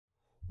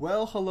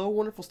Well, hello,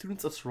 wonderful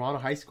students of Serrano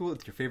High School.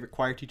 It's your favorite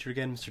choir teacher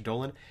again, Mr.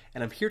 Dolan,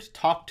 and I'm here to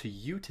talk to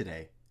you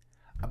today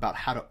about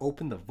how to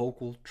open the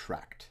vocal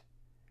tract.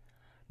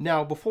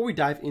 Now, before we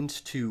dive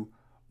into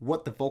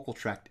what the vocal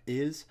tract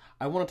is,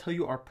 I want to tell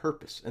you our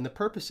purpose, and the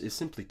purpose is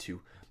simply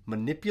to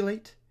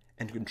manipulate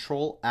and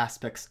control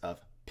aspects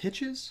of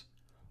pitches,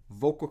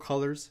 vocal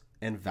colors,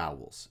 and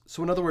vowels.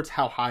 So in other words,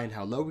 how high and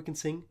how low we can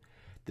sing,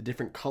 the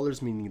different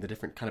colors meaning the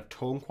different kind of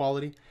tone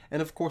quality,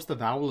 and of course the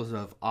vowels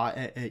of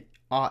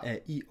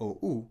e, o,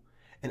 u,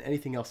 and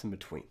anything else in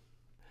between.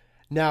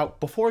 Now,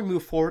 before we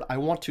move forward, I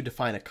want to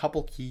define a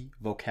couple key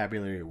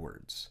vocabulary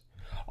words.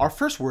 Our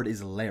first word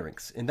is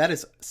larynx, and that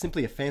is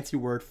simply a fancy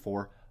word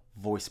for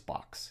voice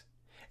box.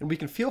 And we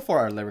can feel for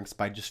our larynx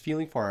by just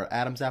feeling for our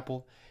Adam's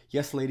apple.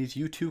 Yes, ladies,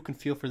 you too can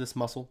feel for this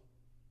muscle.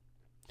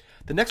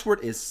 The next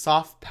word is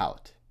soft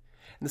palate.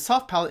 And the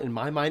soft palate, in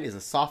my mind, is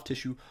a soft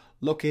tissue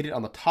located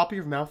on the top of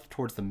your mouth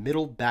towards the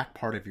middle back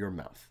part of your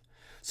mouth.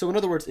 So in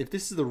other words, if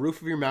this is the roof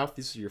of your mouth,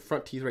 this is your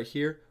front teeth right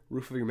here,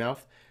 roof of your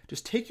mouth,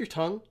 just take your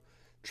tongue,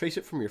 trace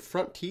it from your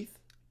front teeth,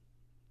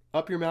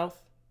 up your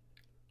mouth,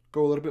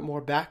 go a little bit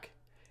more back,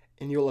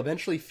 and you'll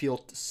eventually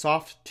feel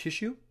soft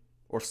tissue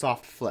or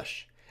soft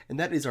flesh. And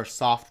that is our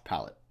soft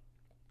palate.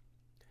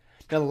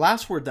 Now the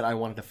last word that I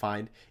wanted to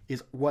find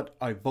is what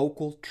a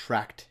vocal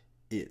tract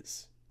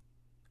is.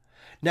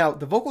 Now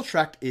the vocal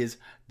tract is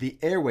the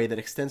airway that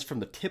extends from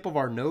the tip of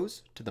our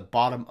nose to the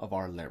bottom of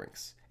our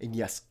larynx. And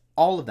yes,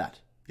 all of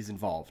that is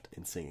involved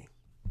in singing.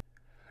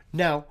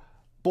 Now,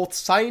 both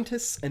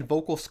scientists and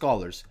vocal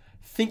scholars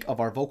think of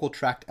our vocal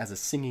tract as a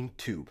singing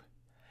tube.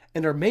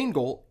 And our main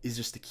goal is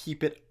just to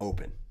keep it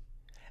open.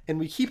 And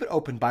we keep it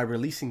open by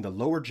releasing the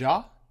lower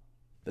jaw,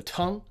 the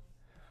tongue,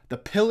 the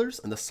pillars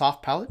and the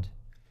soft palate,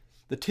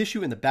 the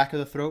tissue in the back of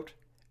the throat,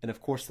 and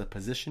of course the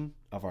position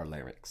of our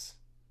larynx.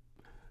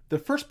 The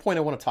first point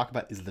I want to talk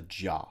about is the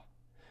jaw.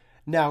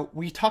 Now,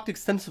 we talked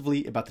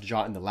extensively about the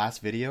jaw in the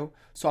last video,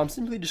 so I'm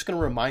simply just going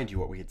to remind you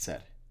what we had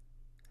said.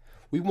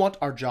 We want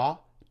our jaw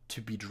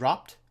to be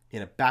dropped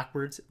in a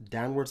backwards,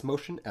 downwards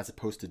motion as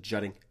opposed to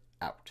jutting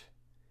out.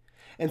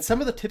 And some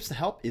of the tips to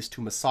help is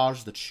to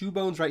massage the chew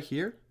bones right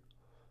here,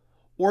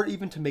 or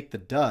even to make the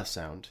duh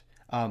sound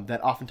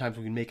that oftentimes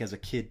we make as a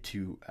kid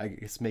to, I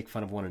guess, make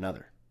fun of one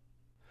another.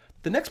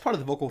 The next part of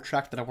the vocal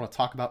tract that I want to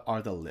talk about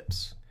are the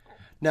lips.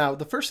 Now,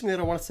 the first thing that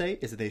I want to say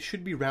is that they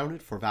should be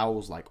rounded for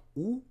vowels like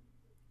oo,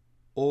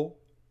 o,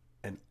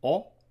 and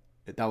o.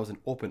 That was an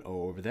open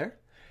o over there.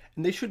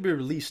 And they should be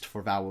released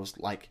for vowels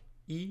like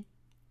e,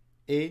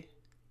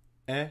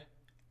 and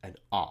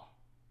ah.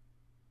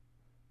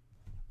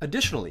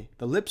 Additionally,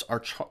 the lips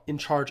are in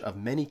charge of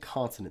many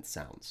consonant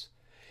sounds.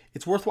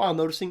 It's worthwhile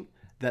noticing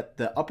that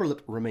the upper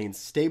lip remains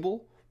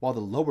stable while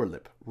the lower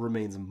lip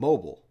remains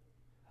mobile,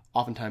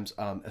 oftentimes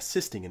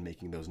assisting in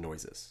making those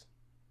noises.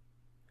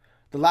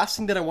 The last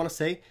thing that I want to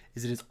say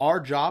is it is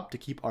our job to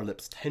keep our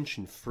lips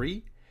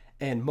tension-free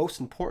and, most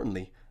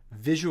importantly,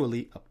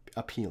 visually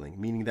appealing,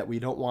 meaning that we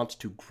don't want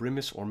to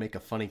grimace or make a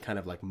funny kind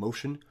of like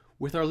motion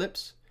with our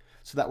lips,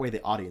 so that way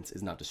the audience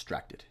is not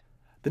distracted.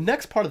 The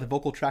next part of the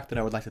vocal tract that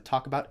I would like to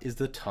talk about is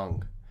the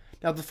tongue.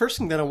 Now, the first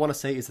thing that I want to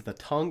say is that the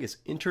tongue is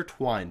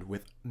intertwined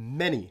with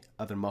many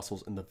other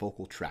muscles in the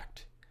vocal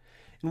tract.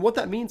 And what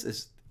that means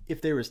is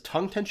if there is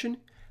tongue tension,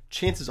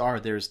 chances are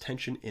there is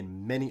tension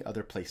in many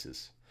other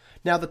places.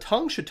 Now, the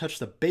tongue should touch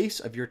the base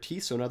of your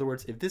teeth. So in other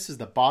words, if this is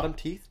the bottom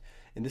teeth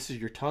and this is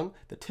your tongue,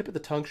 the tip of the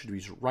tongue should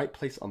be right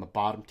placed on the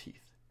bottom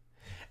teeth.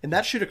 And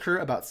that should occur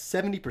about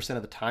 70%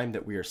 of the time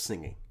that we are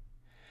singing.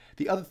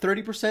 The other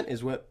 30%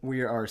 is what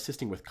we are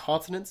assisting with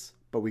consonants,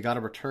 but we got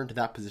to return to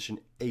that position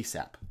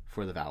ASAP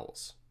for the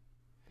vowels.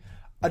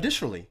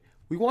 Additionally,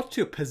 we want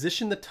to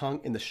position the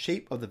tongue in the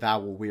shape of the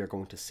vowel we are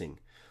going to sing.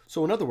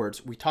 So in other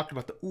words, we talked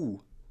about the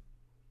oo,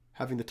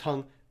 having the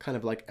tongue kind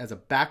of like as a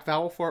back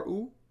vowel for our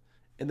oo,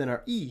 and then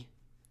our e,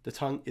 the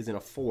tongue is in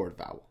a forward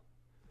vowel.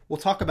 We'll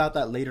talk about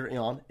that later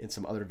on in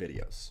some other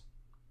videos.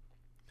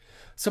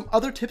 Some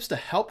other tips to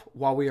help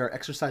while we are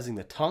exercising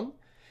the tongue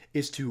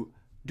is to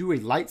do a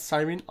light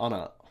siren on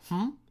a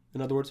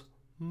in other words,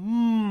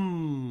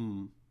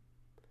 And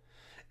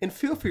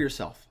feel for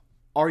yourself.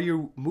 Are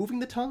you moving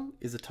the tongue?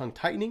 Is the tongue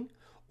tightening?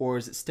 Or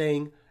is it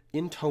staying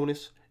in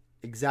tonus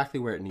exactly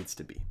where it needs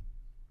to be?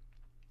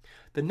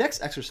 The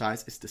next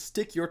exercise is to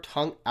stick your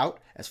tongue out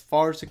as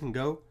far as it can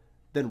go,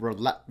 then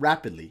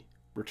rapidly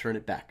return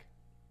it back.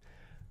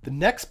 The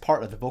next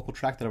part of the vocal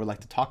tract that I would like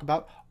to talk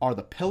about are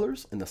the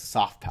pillars and the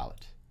soft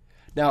palate.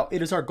 Now,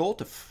 it is our goal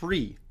to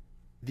free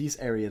these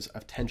areas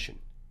of tension.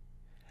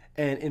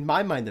 And in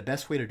my mind, the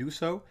best way to do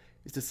so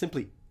is to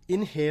simply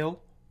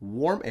inhale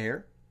warm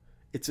air.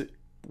 It's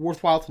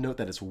worthwhile to note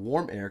that it's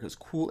warm air because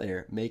cool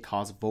air may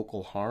cause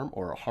vocal harm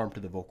or harm to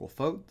the vocal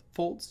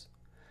folds.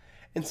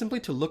 And simply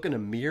to look in a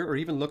mirror or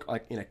even look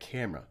like in a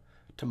camera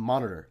to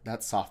monitor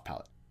that soft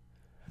palate.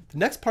 The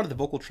next part of the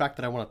vocal tract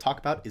that I want to talk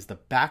about is the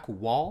back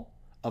wall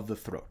of the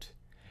throat.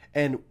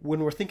 And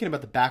when we're thinking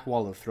about the back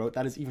wall of the throat,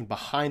 that is even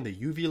behind the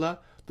uvula.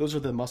 Those are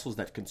the muscles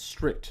that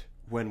constrict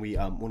when we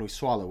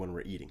swallow when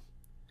we're eating.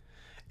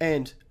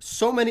 And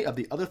so many of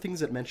the other things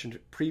that mentioned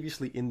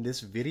previously in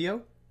this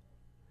video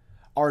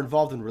are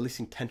involved in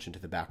releasing tension to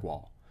the back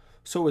wall.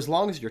 So as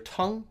long as your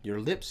tongue,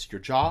 your lips,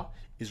 your jaw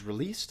is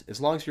released,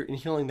 as long as you're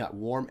inhaling that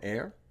warm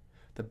air,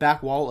 the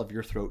back wall of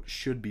your throat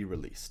should be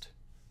released.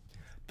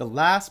 The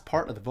last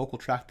part of the vocal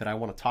tract that I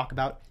want to talk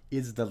about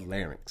is the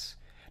larynx.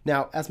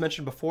 Now, as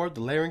mentioned before,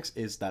 the larynx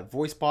is that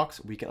voice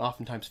box. We can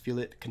oftentimes feel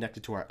it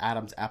connected to our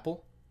Adam's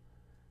apple.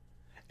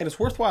 And it's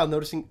worthwhile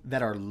noticing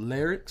that our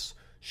larynx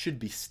should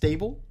be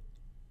stable,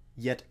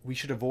 yet we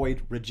should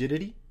avoid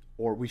rigidity,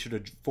 or we should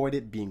avoid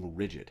it being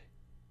rigid.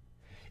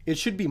 It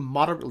should be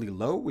moderately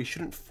low. We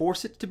shouldn't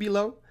force it to be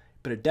low,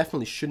 but it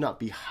definitely should not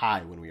be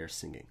high when we are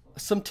singing.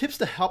 Some tips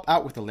to help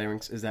out with the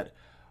larynx is that,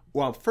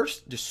 well,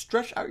 first, just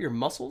stretch out your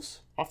muscles.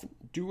 Often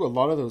do a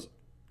lot of those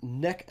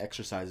neck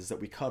exercises that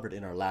we covered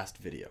in our last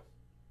video.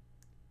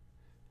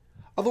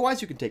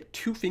 Otherwise, you can take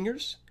 2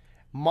 fingers,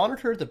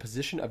 monitor the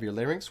position of your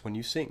larynx when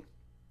you sing.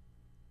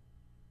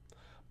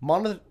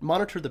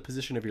 Monitor the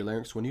position of your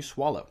larynx when you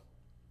swallow.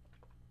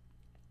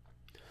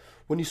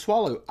 When you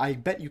swallow, I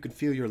bet you can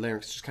feel your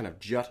larynx just kind of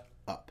jut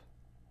up.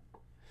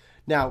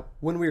 Now,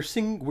 when we're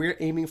singing, we're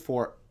aiming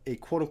for a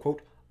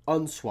quote-unquote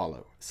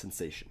unswallow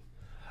sensation.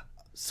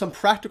 Some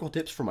practical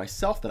tips for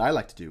myself that I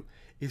like to do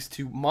is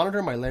to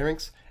monitor my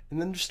larynx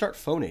and then just start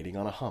phonating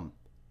on a hum.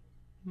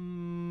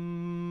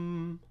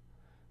 And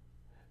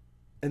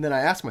then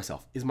I ask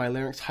myself, is my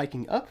larynx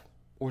hiking up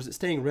or is it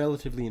staying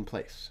relatively in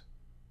place?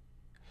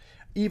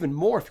 Even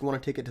more, if you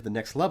want to take it to the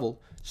next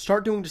level,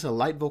 start doing just a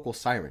light vocal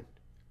siren.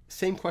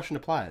 Same question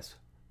applies.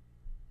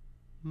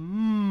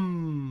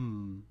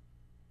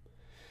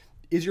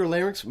 Is your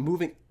larynx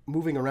moving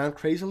around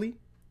crazily,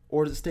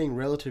 or is it staying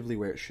relatively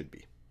where it should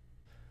be?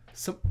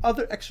 Some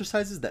other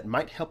exercises that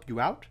might help you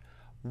out.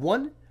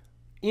 1,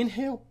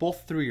 inhale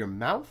both through your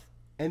mouth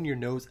and your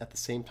nose at the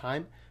same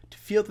time to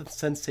feel the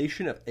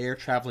sensation of air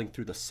traveling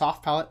through the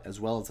soft palate as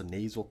well as the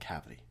nasal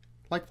cavity,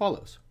 like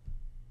follows.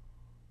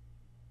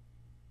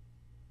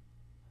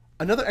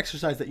 Another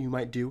exercise that you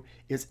might do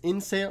is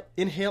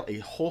inhale a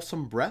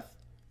wholesome breath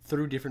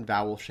through different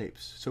vowel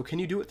shapes. So can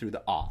you do it through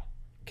the ah?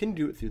 Can you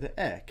do it through the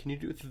eh? Can you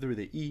do it through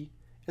the e?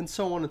 And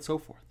so on and so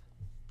forth.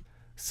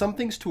 Some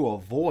things to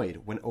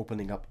avoid when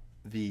opening up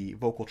the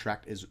vocal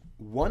tract is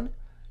 1,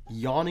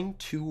 yawning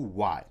too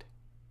wide.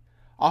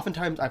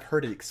 Oftentimes I've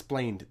heard it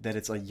explained that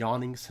it's a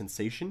yawning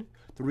sensation.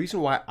 The reason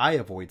why I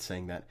avoid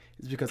saying that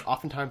is because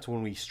oftentimes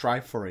when we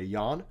strive for a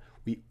yawn,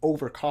 we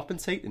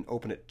overcompensate and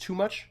open it too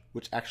much,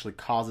 which actually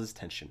causes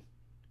tension.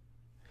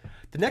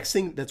 The next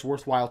thing that's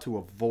worthwhile to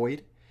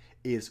avoid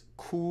is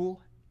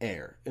cool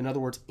air. In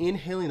other words,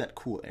 inhaling that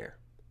cool air.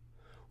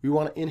 We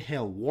want to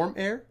inhale warm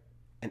air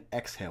and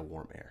exhale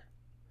warm air.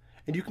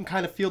 And you can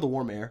kind of feel the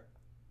warm air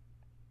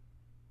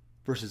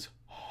versus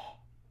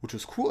which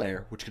was cool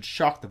air, which could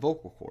shock the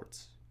vocal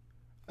cords.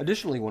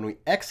 Additionally, when we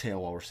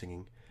exhale while we're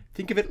singing,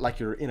 think of it like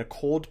you're in a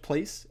cold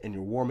place and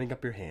you're warming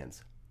up your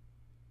hands.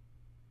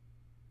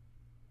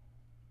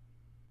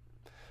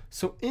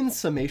 So in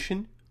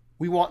summation,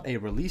 we want a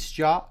released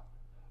jaw.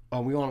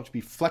 We want it to be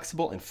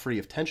flexible and free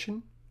of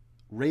tension.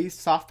 Raised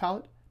soft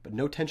palate, but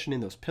no tension in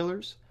those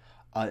pillars.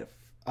 A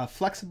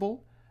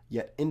flexible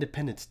yet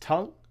independent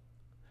tongue.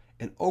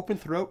 An open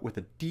throat with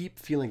a deep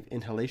feeling of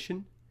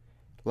inhalation.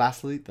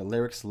 Lastly, the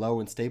larynx low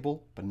and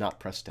stable, but not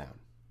pressed down.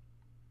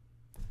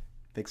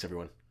 Thanks,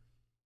 everyone.